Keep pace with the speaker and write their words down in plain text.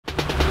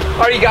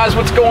Alright you guys,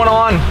 what's going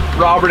on?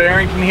 Robert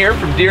Arrington here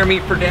from Deer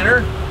Meat for Dinner.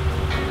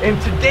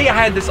 And today I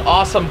had this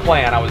awesome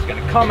plan. I was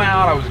gonna come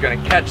out, I was gonna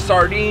catch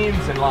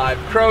sardines and live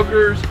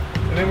croakers,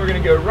 and then we're gonna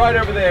go right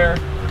over there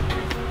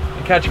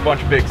and catch a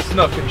bunch of big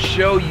snook and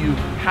show you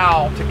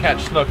how to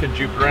catch snook in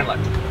Jupiter Inlet.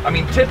 I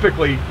mean,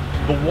 typically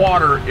the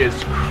water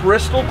is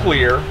crystal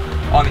clear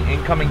on the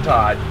incoming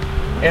tide,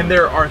 and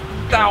there are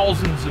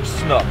thousands of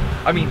snook.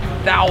 I mean,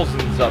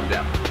 thousands of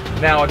them.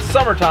 Now it's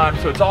summertime,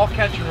 so it's all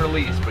catch and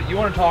release, but you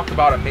want to talk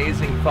about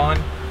amazing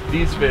fun,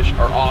 these fish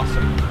are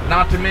awesome.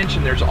 Not to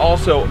mention there's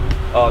also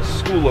a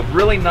school of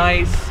really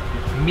nice,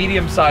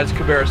 medium-sized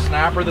Cabera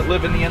snapper that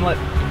live in the inlet,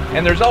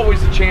 and there's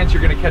always a chance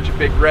you're going to catch a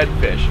big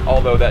redfish,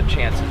 although that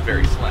chance is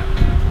very slim.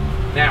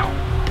 Now,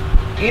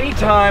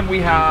 anytime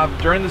we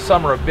have, during the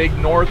summer, a big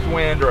north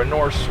wind or a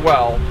north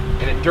swell,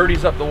 and it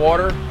dirties up the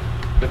water,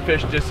 the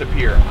fish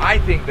disappear. I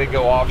think they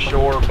go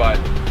offshore, but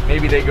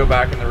maybe they go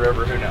back in the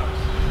river, who knows.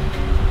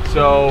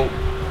 So,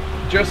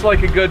 just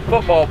like a good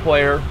football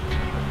player,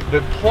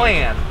 the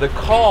plan, the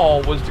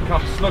call was to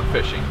come snook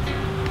fishing.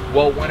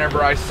 Well,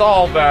 whenever I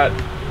saw that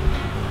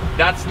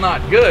that's not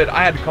good,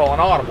 I had to call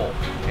an audible.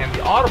 And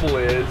the audible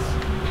is,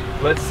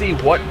 let's see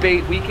what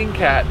bait we can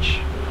catch.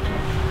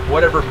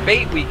 Whatever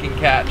bait we can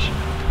catch,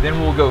 then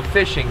we'll go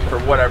fishing for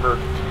whatever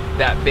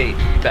that bait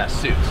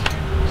best suits.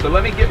 So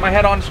let me get my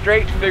head on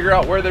straight, figure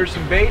out where there's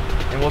some bait,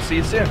 and we'll see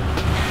you soon.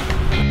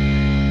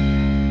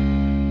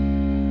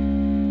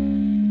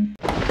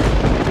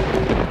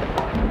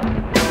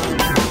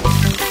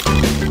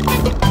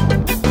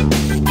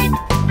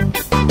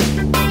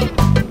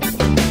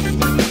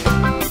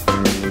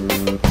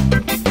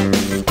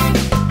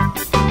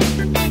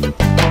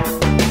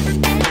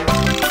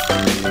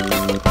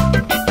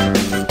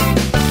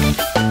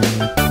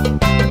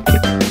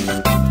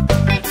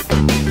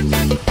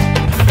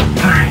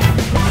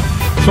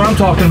 That's what I'm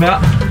talking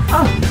about.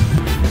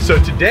 Oh. So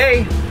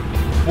today,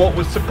 what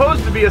was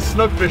supposed to be a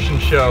snook fishing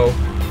show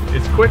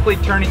is quickly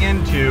turning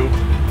into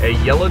a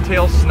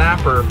yellowtail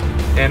snapper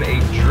and a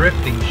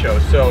drifting show.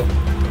 So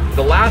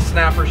the last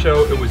snapper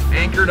show, it was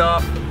anchored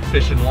up,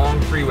 fishing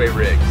long freeway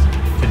rigs.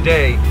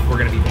 Today, we're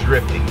gonna be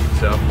drifting.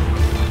 So,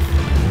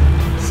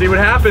 see what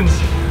happens.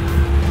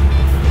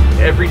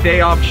 Every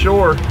day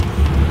offshore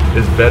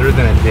is better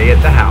than a day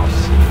at the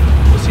house.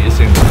 We'll see you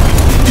soon.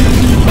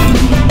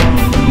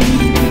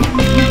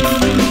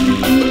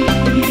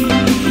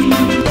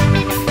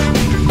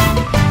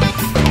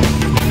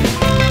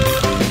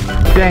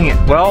 Dang it.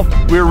 Well,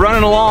 we were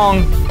running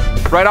along.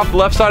 Right off the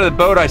left side of the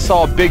boat, I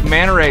saw a big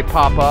manta ray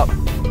pop up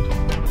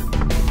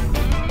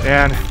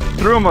and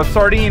threw him a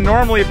sardine.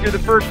 Normally, if you're the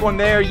first one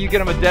there, you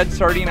get him a dead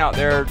sardine out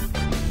there.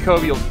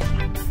 Kobe will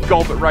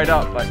gulp it right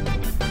up, but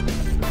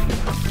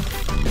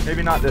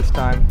maybe not this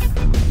time.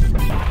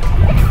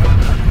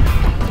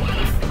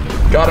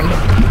 Got him.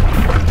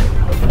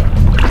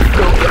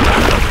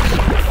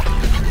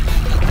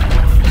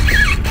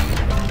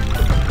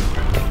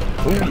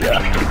 Oh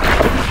yeah.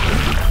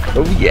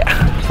 Oh yeah.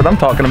 That's what I'm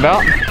talking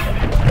about.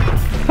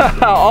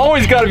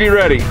 Always gotta be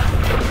ready.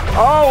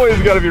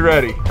 Always gotta be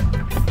ready.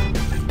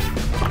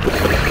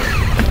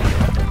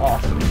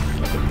 Awesome.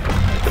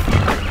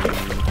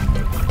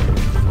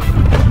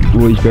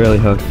 Ooh, he's barely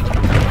hooked.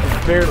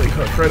 Barely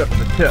hooked, right up to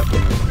the tip.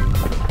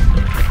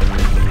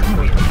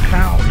 Holy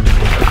cow.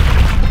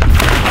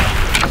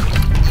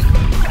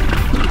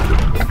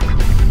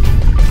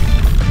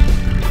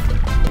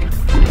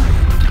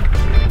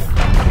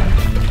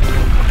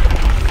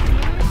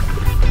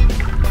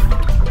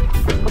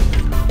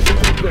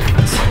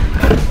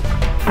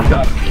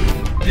 Got a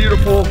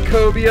beautiful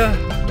cobia.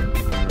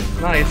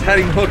 Nice, had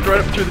him hooked right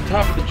up through the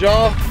top of the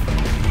jaw.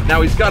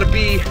 Now he's got to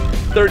be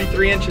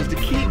 33 inches to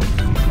keep.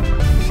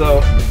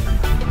 So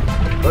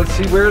let's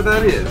see where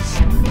that is.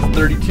 It's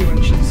 32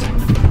 inches.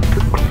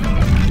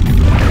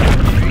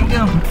 There you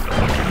go.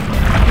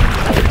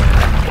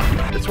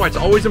 That's why it's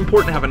always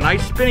important to have a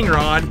nice spinning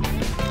rod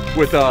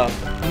with a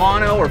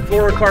mono or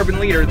fluorocarbon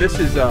leader. This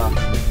is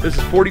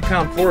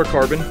 40-pound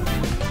fluorocarbon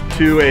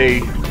to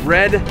a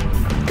red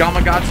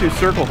Gamakatsu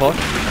circle hook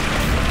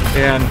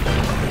and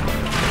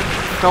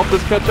help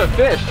us catch that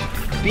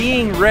fish.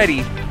 Being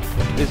ready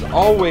is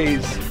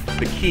always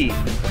the key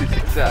to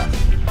success.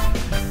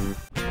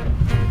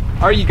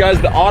 All right, you guys,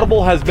 the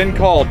audible has been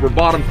called. We're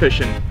bottom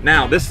fishing.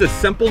 Now, this is a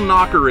simple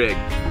knocker rig.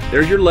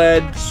 There's your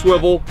lead,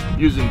 swivel,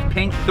 using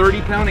pink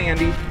 30-pound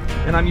Andy,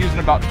 and I'm using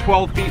about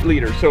 12 feet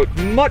leader. So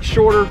it's much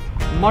shorter,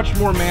 much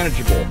more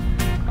manageable.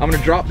 I'm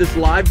gonna drop this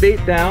live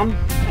bait down.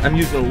 I'm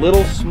using a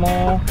little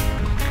small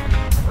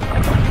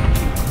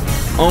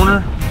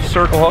owner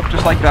circle hook,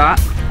 just like that.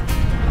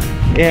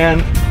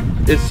 And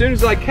as soon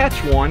as I catch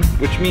one,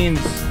 which means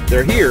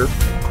they're here,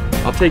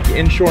 I'll take you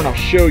inshore and I'll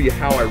show you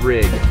how I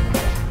rig.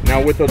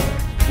 Now with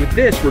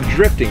this, we're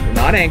drifting. We're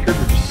not anchored,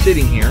 we're just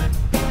sitting here.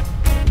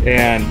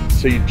 And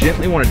so you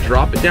gently want to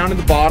drop it down to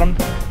the bottom.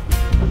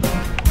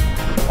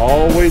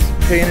 Always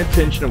paying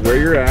attention to where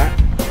you're at.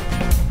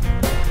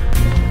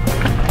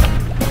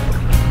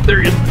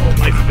 There he is. Oh,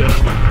 nice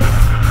fish.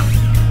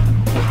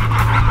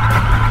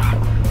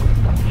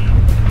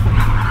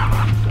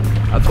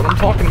 That's what I'm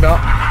talking about.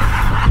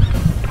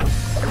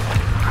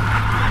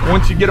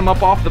 Once you get them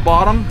up off the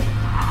bottom, you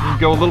can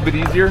go a little bit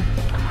easier.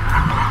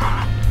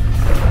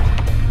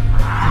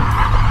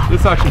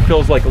 This actually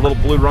feels like a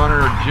little blue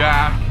runner or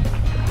jack.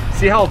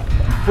 See how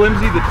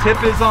flimsy the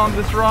tip is on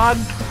this rod?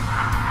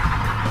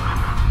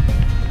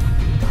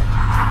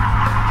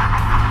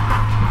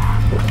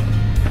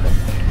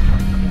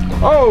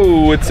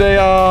 Oh, it's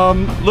a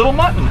little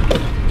mutton.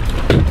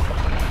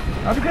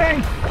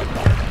 Okay.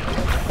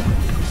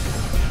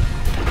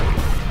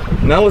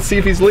 Now let's see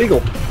if he's legal.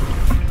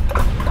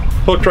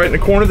 Hooked right in the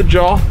corner of the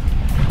jaw.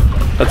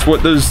 That's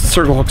what those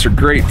circle hooks are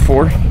great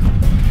for.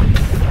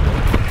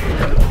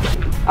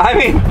 I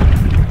mean,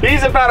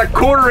 he's about a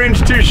 1/4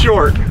 inch too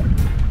short.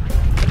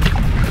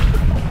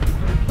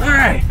 All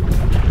right.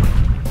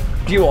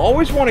 Do you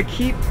always want to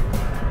keep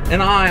an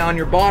eye on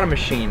your bottom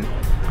machine?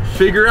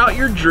 Figure out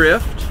your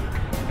drift.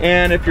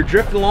 And if you're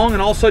drifting along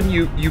and all of a sudden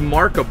you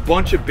mark a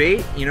bunch of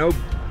bait, you know,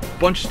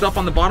 bunch of stuff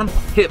on the bottom,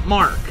 hit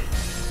mark.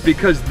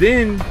 Because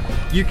then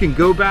you can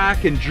go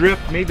back and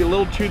drift maybe a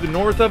little to the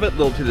north of it, a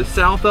little to the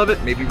south of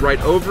it, maybe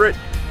right over it.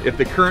 If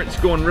the current's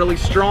going really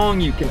strong,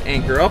 you can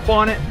anchor up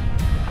on it.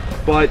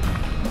 But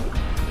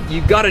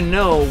you've got to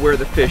know where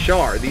the fish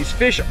are. These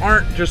fish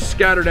aren't just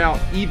scattered out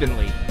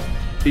evenly.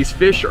 These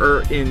fish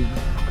are in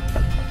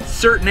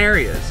certain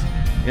areas,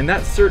 and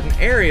that certain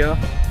area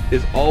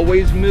is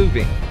always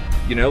moving.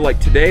 You know, like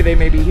today they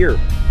may be here,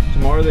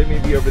 tomorrow they may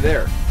be over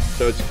there.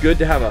 So it's good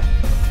to have a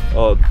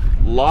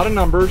lot of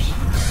numbers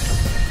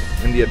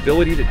and the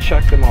ability to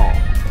check them all.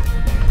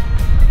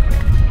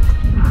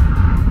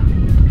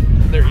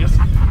 There he is.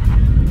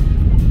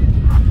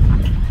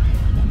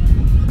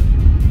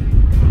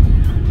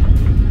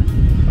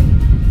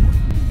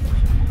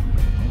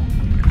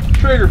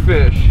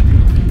 Triggerfish.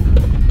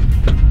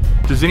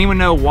 Does anyone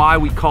know why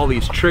we call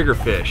these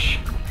triggerfish?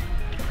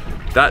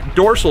 That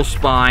dorsal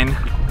spine,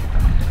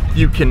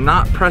 you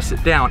cannot press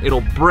it down.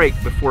 It'll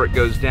break before it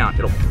goes down.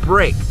 It'll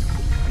break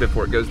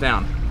before it goes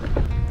down.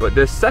 But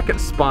this second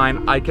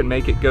spine, I can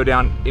make it go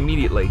down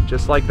immediately,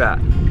 just like that.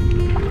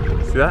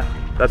 See that?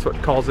 That's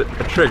what calls it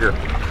a trigger.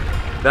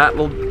 That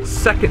little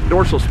second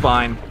dorsal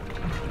spine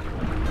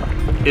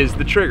is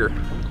the trigger.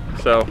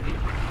 So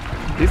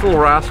these little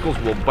rascals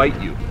will bite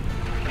you.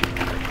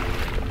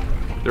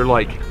 They're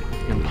like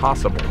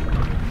impossible.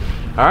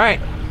 All right,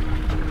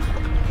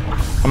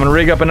 I'm gonna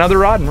rig up another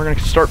rod and we're gonna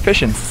start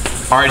fishing.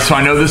 All right, so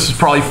I know this is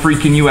probably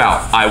freaking you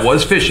out. I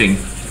was fishing,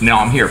 now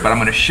I'm here, but I'm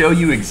gonna show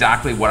you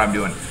exactly what I'm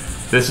doing.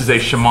 This is a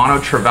Shimano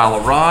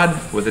Trevally rod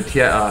with a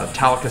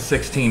Talica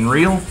 16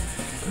 reel,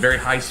 very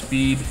high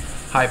speed,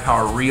 high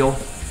power reel,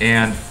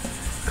 and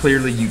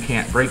clearly you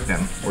can't break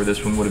them, or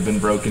this one would have been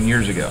broken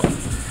years ago.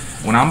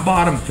 When I'm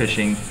bottom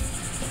fishing,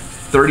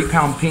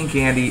 30-pound pink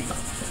Andy,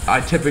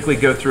 I typically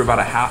go through about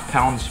a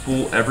half-pound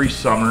spool every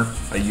summer.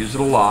 I use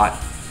it a lot,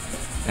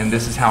 and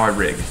this is how I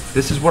rig.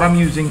 This is what I'm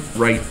using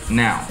right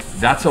now.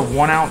 That's a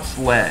 1 ounce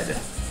lead.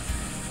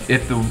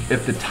 If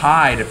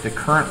the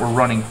current were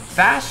running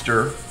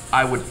faster,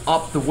 I would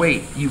up the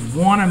weight. You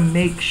wanna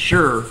make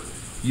sure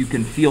you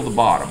can feel the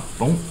bottom.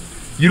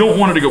 You don't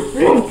want it to go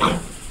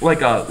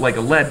like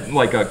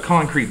a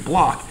concrete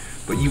block,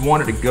 but you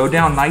want it to go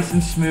down nice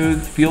and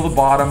smooth, feel the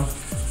bottom.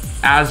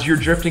 As you're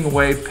drifting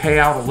away, pay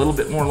out a little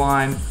bit more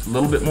line,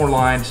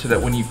 so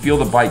that when you feel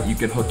the bite, you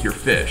can hook your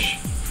fish.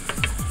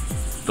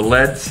 The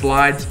lead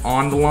slides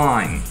on the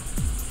line.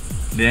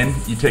 Then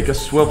you take a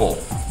swivel.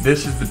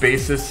 This is the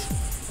basis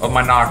of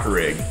my knocker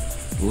rig.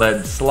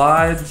 Lead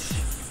slides,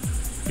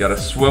 got a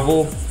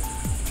swivel,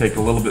 take a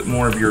little bit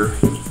more of your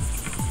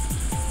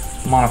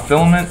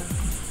monofilament,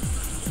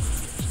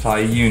 just tie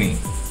a uni.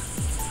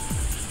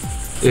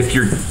 If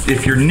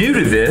you're new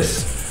to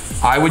this,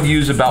 I would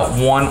use about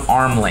 1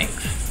 arm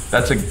length.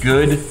 That's a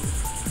good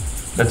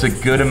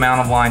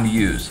amount of line to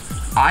use.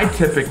 I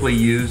typically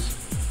use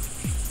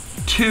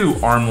 2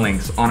 arm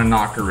lengths on a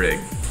knocker rig.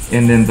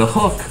 And then the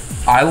hook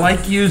I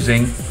like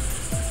using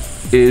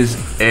is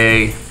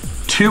a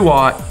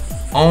 2-aught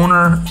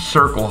owner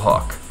circle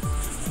hook.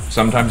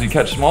 Sometimes you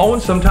catch small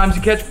ones, sometimes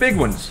you catch big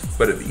ones.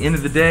 But at the end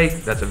of the day,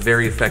 that's a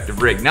very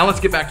effective rig. Now let's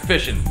get back to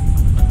fishing.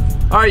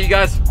 All right, you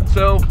guys,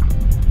 so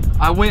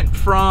I went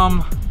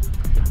from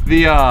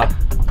the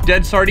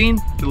dead sardine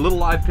to the little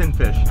live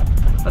pinfish.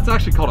 That's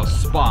actually called a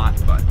spot,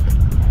 but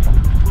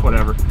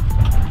whatever.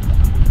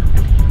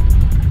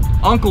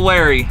 Uncle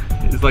Larry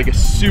is like a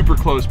super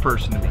close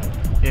person to me,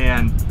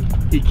 and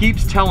he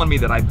keeps telling me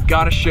that I've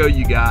got to show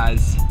you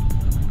guys,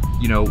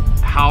 you know,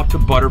 how to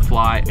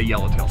butterfly a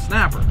yellowtail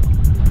snapper.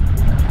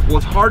 Well,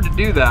 it's hard to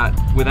do that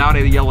without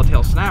a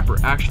yellowtail snapper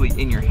actually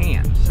in your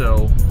hand,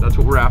 so that's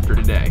what we're after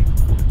today.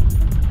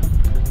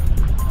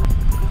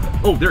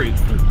 Oh, there he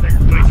is. There.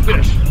 Nice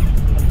fish.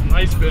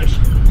 Nice fish.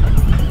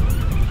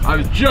 I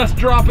was just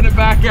dropping it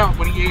back out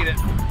when he ate it.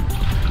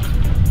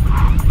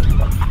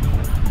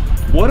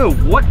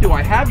 What do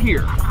I have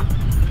here?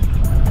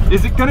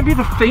 Is it gonna be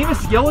the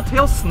famous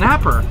yellowtail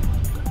snapper?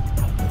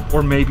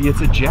 Or maybe it's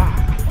a jack?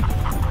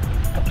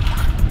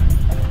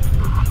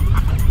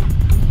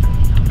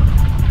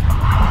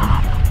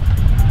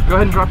 Go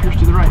ahead and drop yours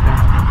to the right there.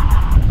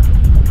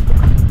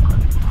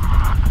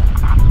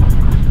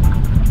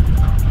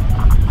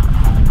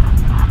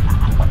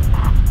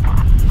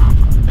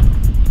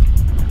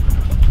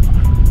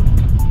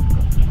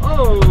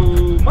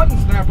 Oh, mutton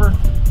snapper.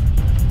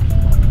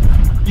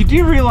 You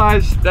do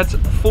realize that's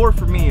 4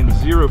 for me and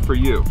 0 for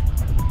you.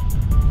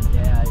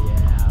 Yeah.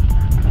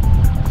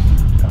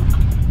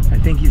 I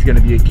think he's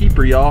gonna be a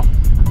keeper, y'all.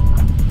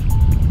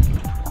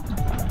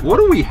 What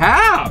do we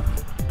have?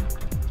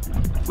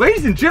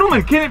 Ladies and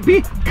gentlemen, can it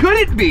be? Could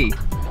it be?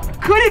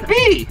 Could it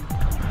be?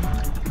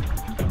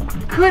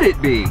 Could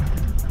it be?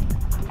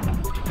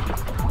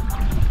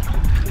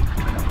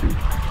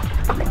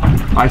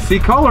 I see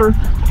color.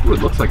 Ooh,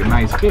 it looks like a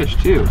nice fish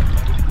too.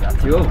 Got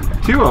 2 of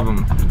them. 2 of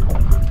them.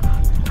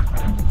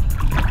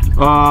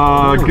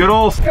 Good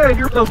old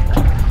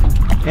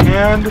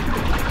and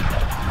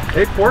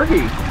a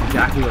porgy.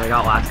 Exactly what I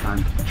got last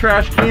time.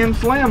 Trash can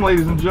slam,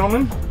 ladies and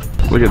gentlemen.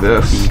 Look at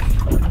this.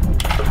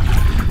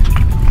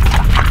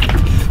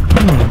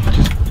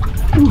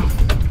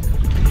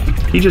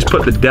 He just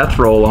put the death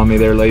roll on me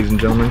there, ladies and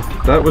gentlemen.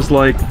 That was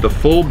like the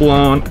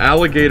full-blown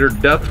alligator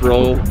death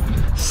roll.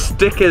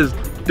 Stick as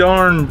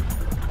darn.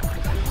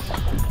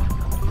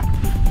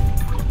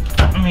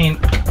 I mean,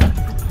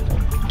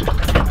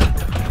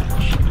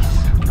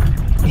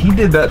 he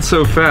did that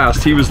so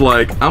fast. He was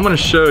like, I'm gonna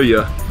show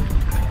you.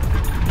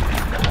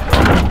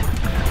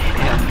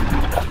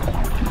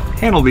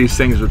 Handle these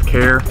things with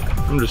care,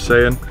 I'm just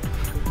saying.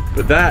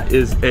 But that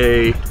is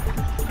a,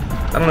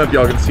 I don't know if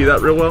y'all can see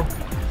that real well.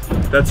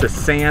 That's a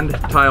sand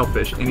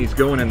tilefish, and he's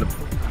going in the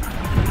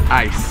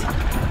ice.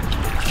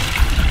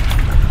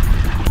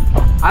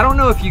 I don't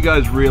know if you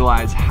guys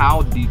realize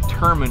how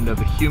determined of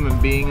a human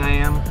being I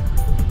am,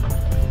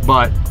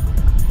 but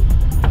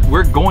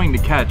we're going to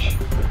catch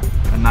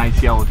a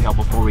nice yellowtail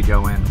before we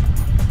go in.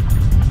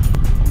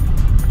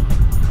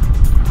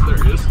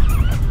 There he is.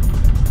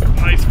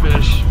 Nice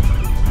fish.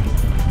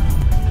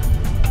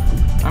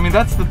 I mean,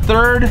 that's the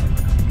 3rd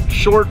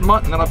short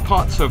mutton that I've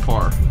caught so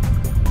far.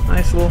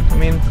 Nice little, I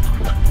mean,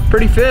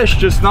 pretty fish,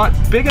 just not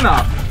big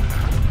enough.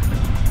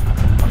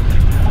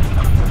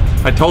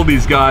 I told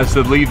these guys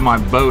to leave my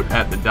boat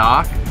at the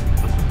dock,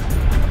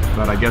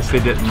 but I guess they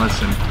didn't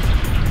listen.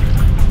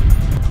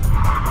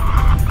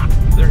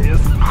 There he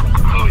is.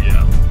 Oh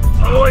yeah.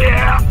 Oh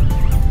yeah.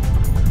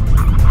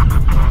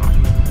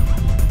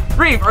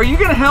 Reeve, are you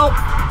gonna help?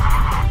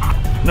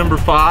 Number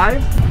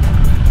 5.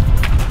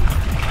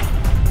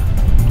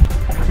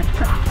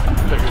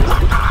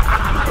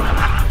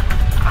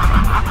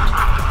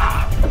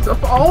 It's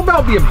all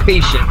about being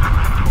patient.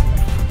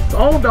 It's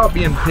all about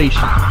being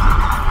patient.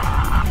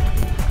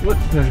 What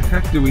the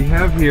heck do we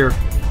have here?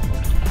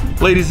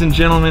 Ladies and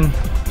gentlemen,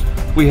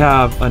 we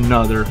have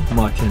another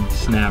mutton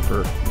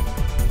snapper.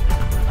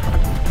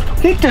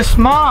 Hit the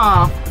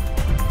small.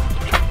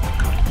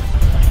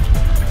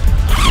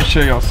 Let me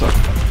show y'all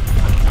something.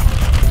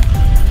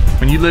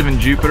 When you live in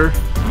Jupiter,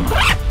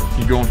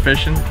 you going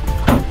fishing,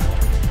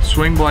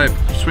 swing by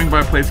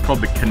a place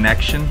called The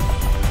Connection.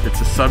 It's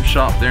a sub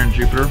shop there in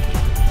Jupiter.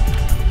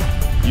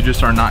 You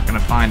just are not gonna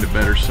find a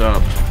better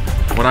sub.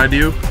 What I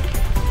do,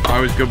 I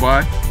always go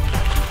by,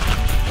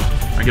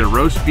 I get a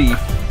roast beef,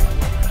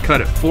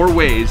 cut it 4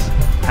 ways,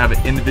 have it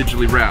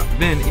individually wrapped.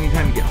 Then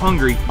anytime you get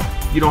hungry,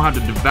 you don't have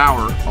to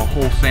devour a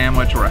whole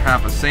sandwich or a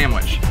half a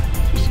sandwich.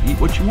 Just eat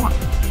what you want.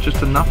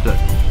 Just enough to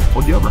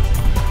hold you over.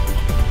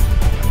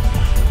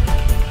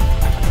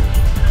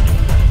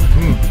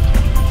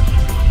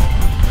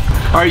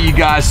 All right, you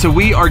guys, so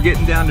we are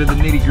getting down to the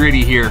nitty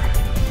gritty here.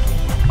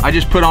 I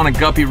just put on a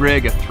guppy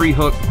rig, a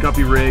 3-hook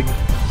guppy rig.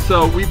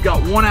 So we've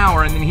got 1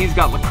 hour and then he's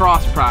got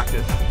lacrosse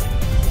practice.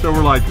 So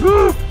we're like,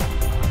 woo,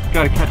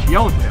 gotta catch a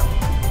yellowtail.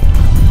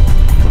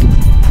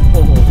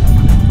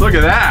 Oh, look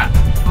at that.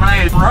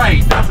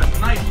 Right, that's a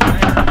nice one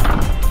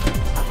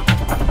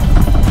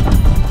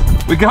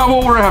there. We got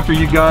what we're after,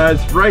 you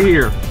guys, right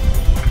here.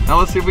 Now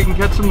let's see if we can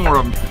catch some more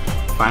of them.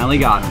 Finally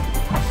got him.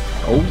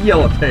 Oh,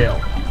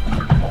 yellowtail.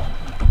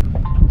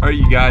 All right,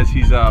 you guys,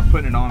 he's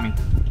putting it on me.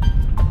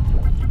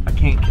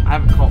 I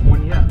haven't caught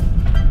one yet.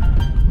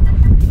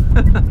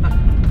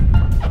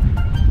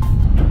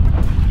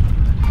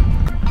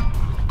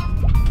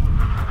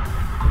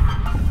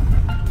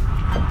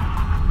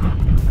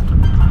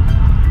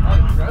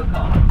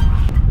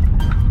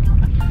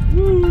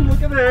 Woo,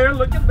 look at there,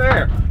 look at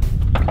there.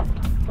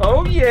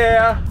 Oh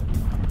yeah.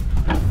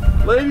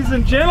 Ladies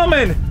and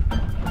gentlemen,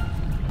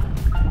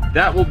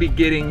 that will be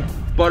getting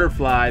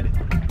butterflied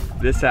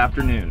this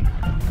afternoon.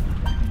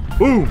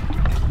 Woo.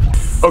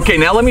 Okay,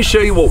 now let me show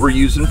you what we're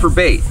using for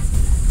bait.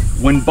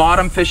 When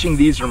bottom fishing,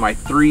 these are my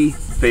 3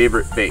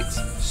 favorite baits: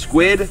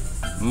 squid,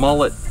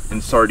 mullet,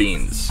 and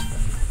sardines.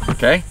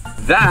 Okay?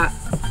 The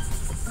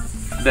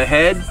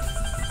head,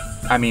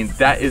 I mean,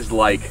 that is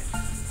like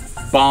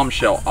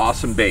bombshell,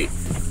 awesome bait.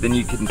 Then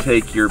you can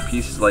take your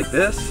pieces like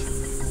this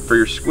for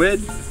your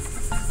squid,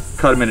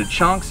 cut them into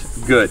chunks,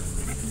 good.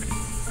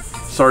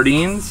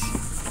 Sardines,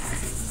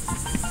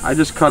 I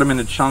just cut them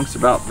into chunks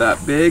about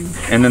that big.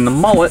 And then the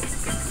mullet,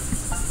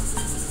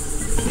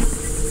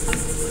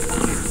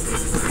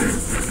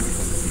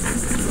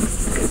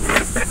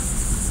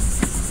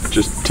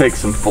 Just take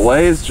some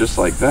fillets just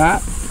like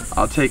that.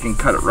 I'll take and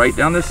cut it right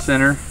down the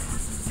center,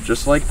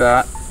 just like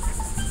that.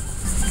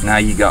 Now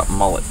you got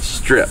mullet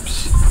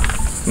strips.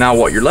 Now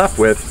what you're left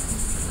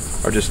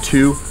with are just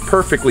 2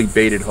 perfectly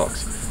baited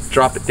hooks.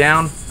 Drop it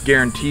down,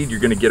 guaranteed you're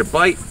gonna get a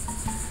bite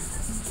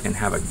and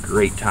have a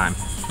great time.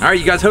 All right,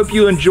 you guys, hope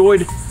you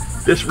enjoyed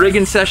this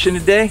rigging session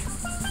today.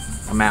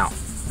 I'm out.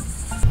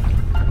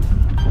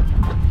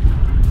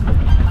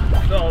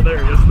 Oh,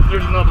 there he is.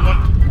 There's another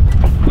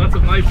one. That's a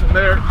nice one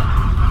there.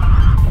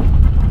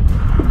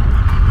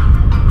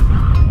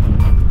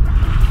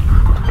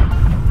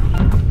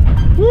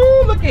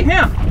 Woo, look at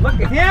him. Look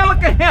at him,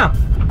 look at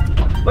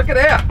him. Look at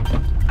that.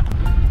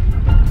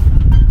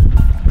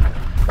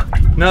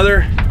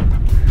 Another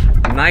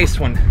nice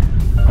one.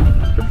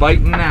 They're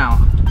biting now.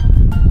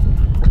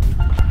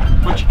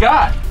 What you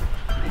got?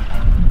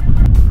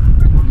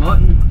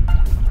 Mutton.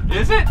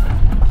 Is it?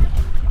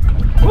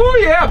 Oh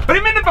yeah, put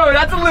him in the boat,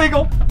 that's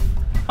illegal.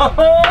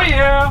 Oh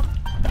yeah.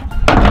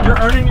 You're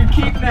earning your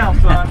keep now,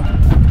 son.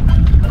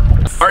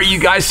 All right, you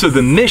guys, so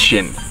the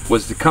mission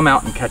was to come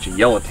out and catch a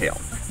yellowtail.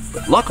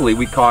 But luckily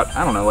we caught,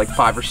 I don't know, like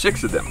 5 or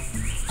 6 of them.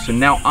 So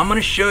now I'm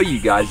gonna show you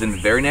guys in the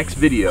very next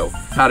video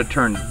how to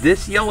turn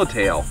this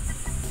yellowtail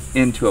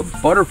into a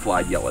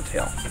butterfly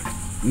yellowtail.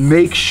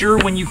 Make sure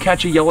when you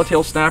catch a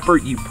yellowtail snapper,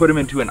 you put them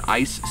into an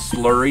ice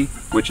slurry,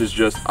 which is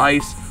just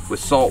ice with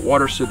salt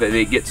water so that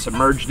they get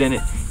submerged in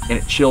it and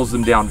it chills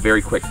them down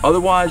very quick.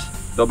 Otherwise,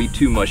 they'll be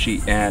too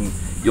mushy and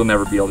you'll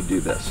never be able to do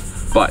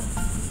this. But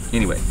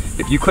anyway,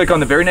 if you click on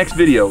the very next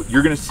video,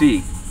 you're gonna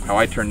see how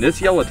I turn this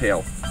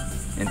yellowtail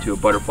into a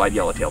butterfly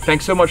yellowtail.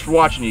 Thanks so much for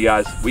watching, you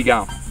guys. We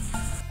gone.